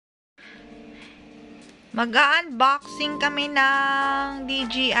Mag-unboxing kami ng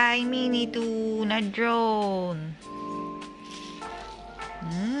DJI Mini 2 na drone.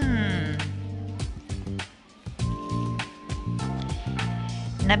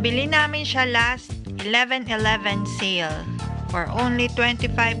 Nabili namin siya last 11/11 sale for only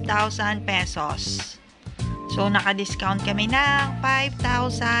 25,000 pesos. So, naka-discount kami ng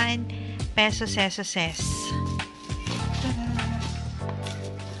 5,000 pesos.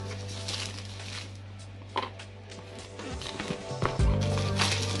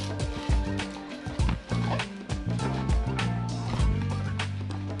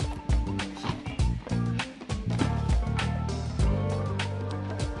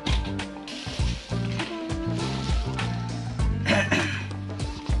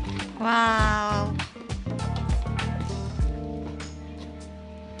 Wow!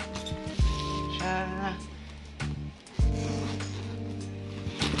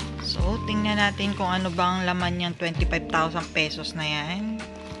 So, tingnan natin kung ano bang laman yung 25,000 pesos na yan.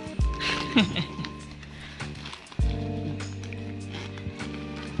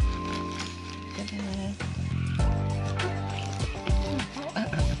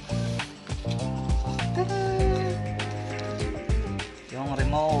 Yung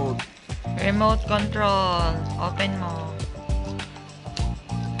remote Control. Open mo.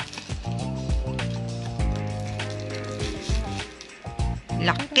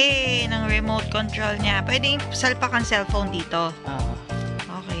 Laki ng remote control niya. Pwede salpak ang cellphone dito.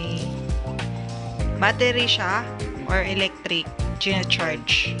 Okay. Battery siya or electric?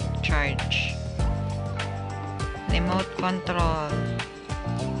 Charge. Remote control.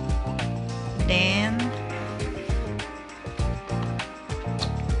 Then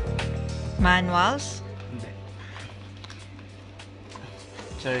manuals.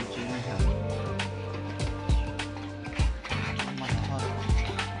 Charging hub.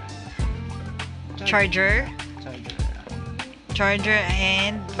 Charger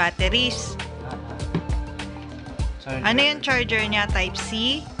and batteries. Ano yung charger niya? Type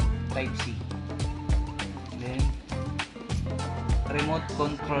C? Type C. Then, remote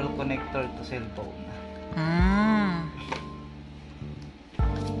control connector to cellphone.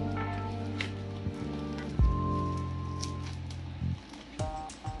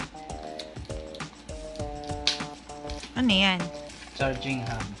 Ano yan? Charging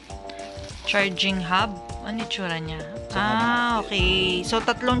hub. Ano itsura niya? Okay. So,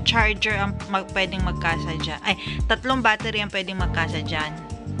 tatlong charger ang pwedeng magkasa dyan. Ay, tatlong battery ang pwedeng magkasa dyan.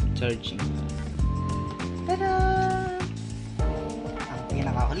 Charging hub. Tada! Ang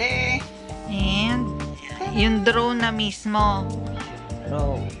pinakahuli. And, yung drone na mismo.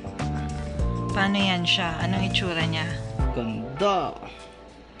 Drone. Paano yan siya? Anong itsura niya? Ganda!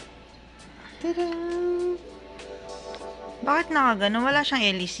 Tada! Bakit nakagano? Wala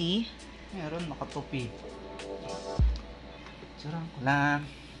siyang LEC? Meron, nakatupi. Sarang ko lang.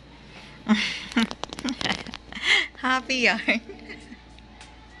 Happy yarn.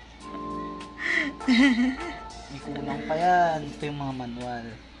 May kulang pa yan. Ito yung mga manual.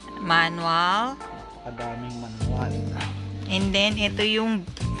 Napakadaming manual. And then, ito yung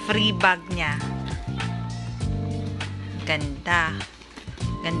free bag niya. Ganda.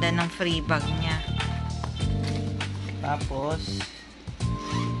 Ganda ng free bag niya. Tapos,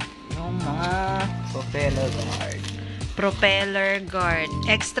 yung mga propeller guard.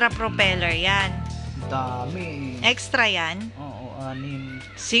 Extra propeller yan. Dami. Extra yan? Oo,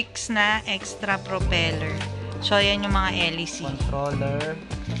 6. 6 na extra propeller. So, yan yung mga LEC. Controller.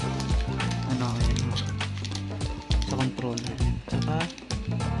 Ano, yan. Sa controller. Saka,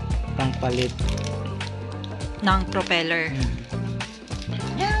 pangpalit ng propeller.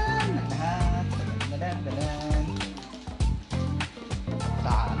 Yan! Lahat. Dalan.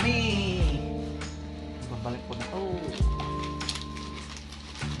 Dami. Babalik ko na to.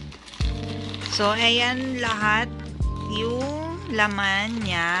 So, ayan lahat yung laman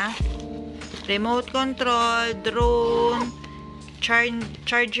niya. Remote control, drone,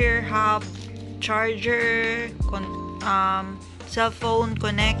 charger hub, cellphone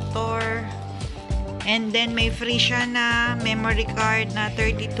connector, and then may free siya na memory card na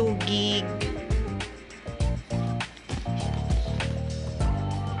 32 gig.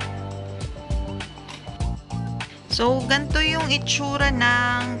 So, ganito yung itsura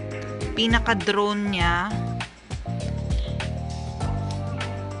ng pinaka-drone niya.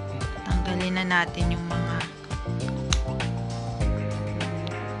 Tanggalin na natin yung mga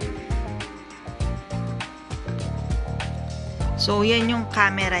so, yan yung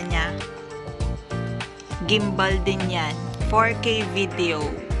camera niya. Gimbal din yan. 4K video.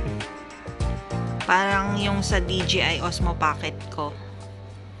 Parang yung sa DJI Osmo Pocket ko.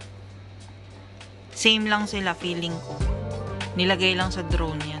 Same lang sila, feeling ko. Nilagay lang sa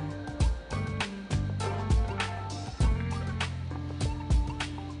drone yan.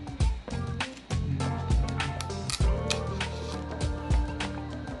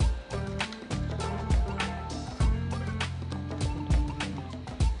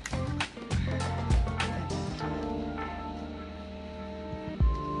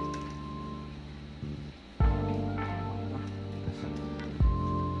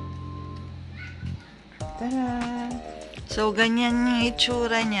 Tada! So, ganyan yung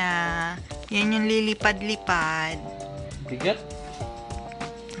itsura niya. Yan yung lilipad-lipad. Bigat?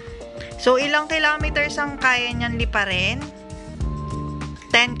 So, ilang kilometers ang kaya niyan liparin?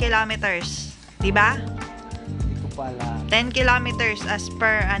 10 kilometers. Diba? Hindi ko pa alam. 10 kilometers as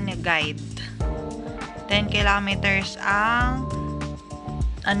per guide. 10 kilometers ang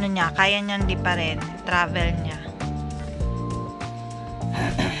niya, kaya niyan liparin. Travel niya.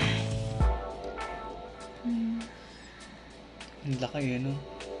 Ang laki no?